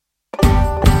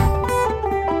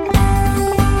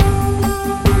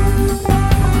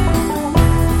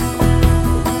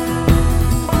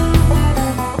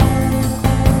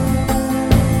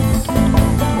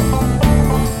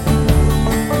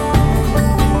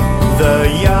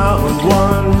young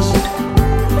ones,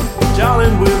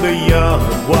 darling, with the young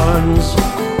ones.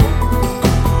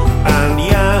 And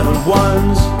young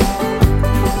ones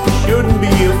shouldn't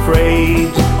be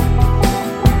afraid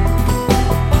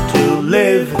to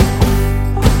live,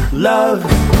 love,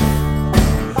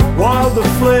 while the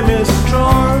flame is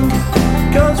strong.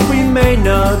 'Cause we may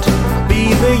not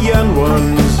be the young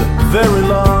ones very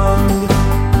long.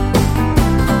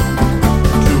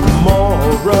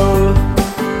 Tomorrow,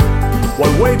 why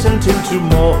wait until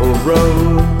tomorrow?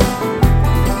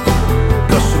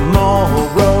 'Cause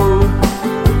tomorrow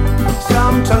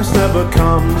sometimes never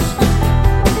comes.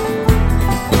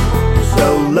 So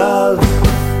love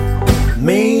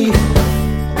me,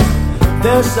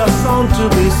 there's a song to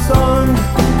be sung,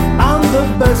 and the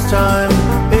best time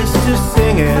is to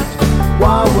sing it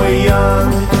while we're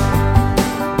young.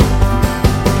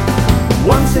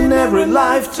 Once in every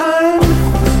lifetime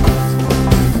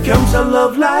comes a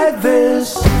love like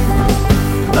this.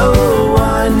 Oh,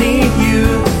 I need you,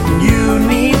 you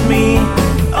need me.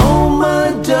 Oh,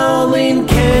 my darling,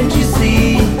 can't you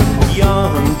see?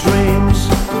 Young dreams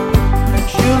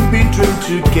should be true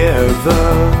together,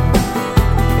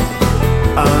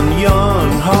 and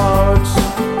young hearts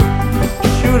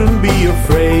shouldn't be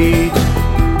afraid.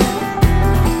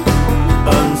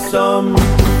 And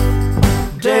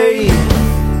someday,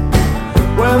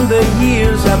 when the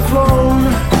years have flown,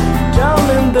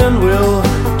 darling, then we'll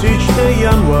teach the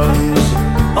young ones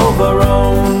of our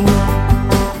own.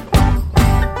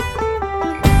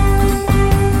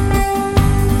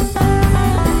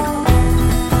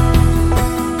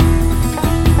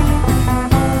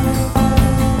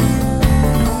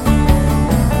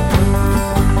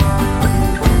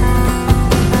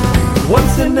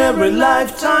 Once in every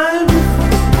lifetime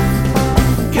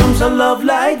comes a love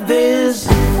like this.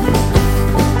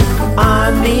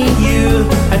 I need you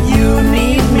and you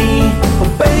need me. Oh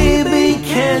baby,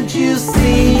 can't you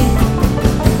see?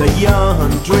 The young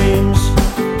dreams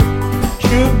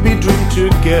should be dreamed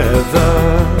together,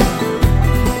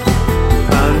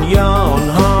 and young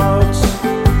hearts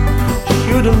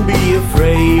shouldn't be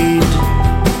afraid.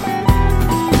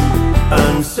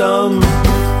 And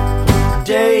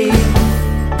someday,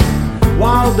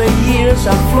 while the years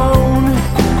have flown,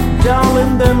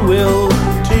 darling, then we'll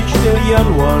teach the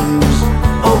young ones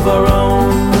of our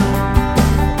own.